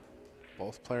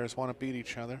 Both players want to beat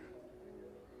each other.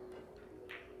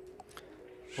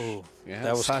 Oh, Yeah,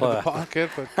 that was side of the close. pocket,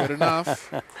 but good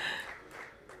enough.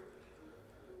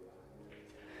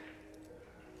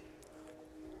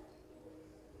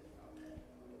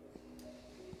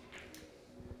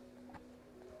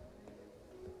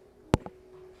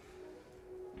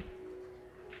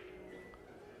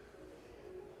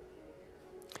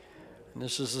 And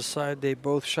this is the side they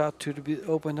both shot to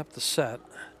open up the set.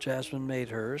 Jasmin made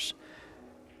hers.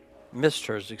 Missed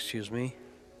hers, excuse me.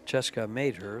 Chezka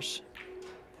made hers.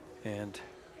 And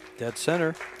dead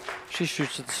center. She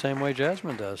shoots it the same way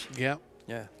Jasmin does. Yeah.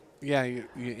 Yeah. Yeah, you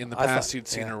in the I past thought- you'd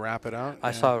seen yeah. her wrap it out. I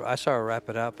Yeah. saw her wrap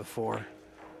it out before.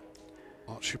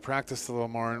 Well, she practiced a little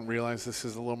more and realized this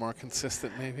is a little more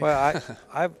consistent, maybe. Well,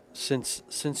 I've since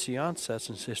the onset,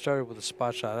 since they started with a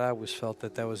spot shot, I always felt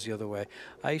that was the other way.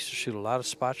 I used to shoot a lot of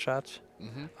spot shots.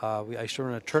 Mm-hmm. I used to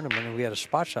run a tournament, and we had a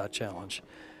spot shot challenge.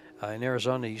 In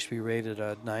Arizona, it used to be rated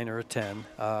a 9 or a 10,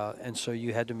 and so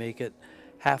you had to make it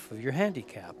half of your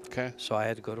handicap. Okay. So I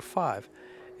had to go to 5,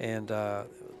 and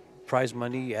prize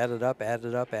money added up,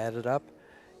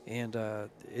 and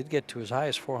it'd get to as high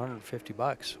as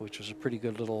 $450, which was a pretty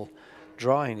good little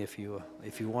drawing if you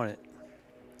won it.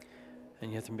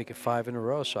 And you have to make it 5 in a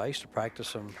row. So I used to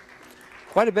practice them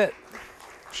quite a bit.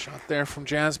 Shot there from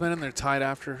Jasmin, and they're tied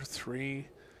after 3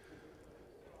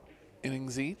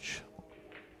 innings each.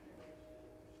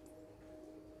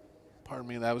 Pardon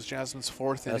me, that was Jasmin's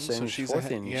 4th inning. That's So Amy's she's 4th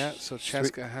ahead. innings. Yeah, so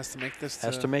Chezka has to make this.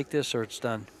 Has to make this or it's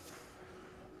done.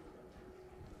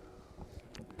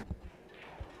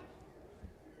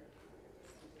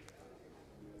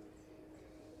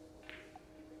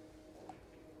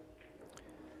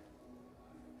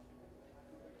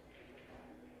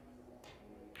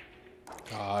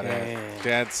 Got And- it.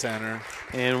 Dead center.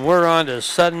 And we're on to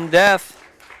sudden death.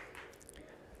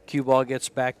 Cue ball gets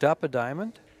backed up a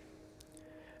diamond.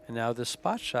 And now this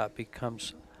spot shot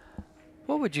becomes,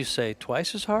 what would you say,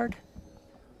 twice as hard?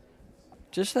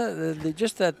 Just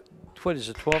that what is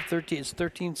it, 12, 13? It's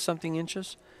 13 something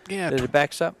inches Yeah, that it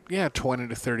backs up. yeah, 20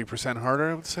 to 30%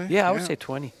 harder, I would say. Yeah, I would say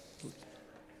 20.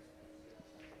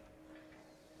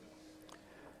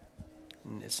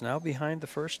 And it's now behind the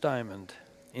first diamond,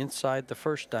 inside the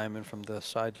first diamond from the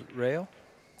side rail.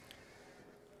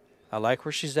 I like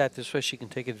where she's at. This way she can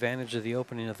take advantage of the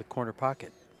opening of the corner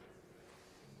pocket.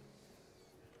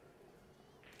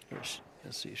 Let's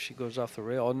see if she goes off the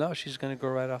rail. Oh, no, she's going to go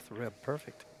right off the rail.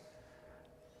 Perfect.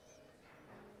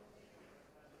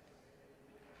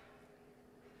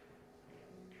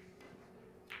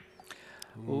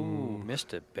 Ooh,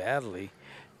 missed it badly.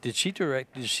 Did she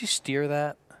steer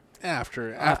that?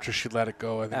 After she let it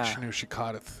go, I think she knew she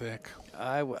caught it thick.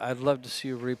 I'd love to see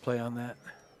a replay on that.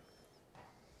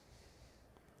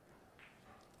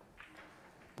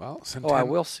 Well, Centeno, Oh, I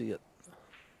will see it.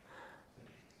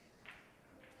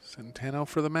 Centeno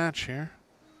for the match here.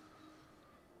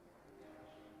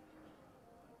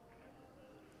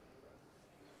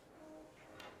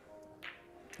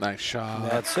 Nice shot.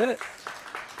 That's it.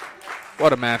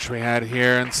 What a match we had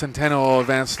here, and Centeno will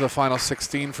advance to the final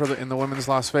 16 in the Women's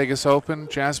Las Vegas Open.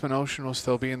 Jasmin Ouschan will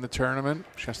still be in the tournament.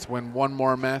 She has to win one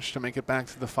more match to make it back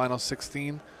to the final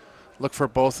 16. Look for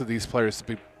both of these players to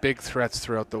be big threats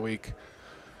throughout the week.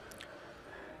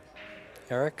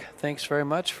 Eric, thanks very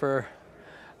much for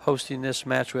hosting this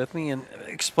match with me and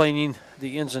explaining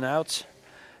the ins and outs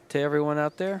to everyone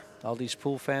out there, all these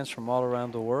pool fans from all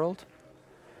around the world.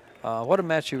 What a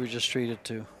match you were just treated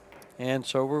to, and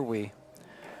so were we.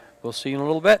 We'll see you in a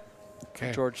little bit.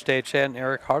 Okay. George Stagehand and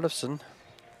Eric Hardison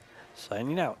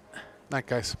signing out. Night,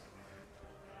 guys.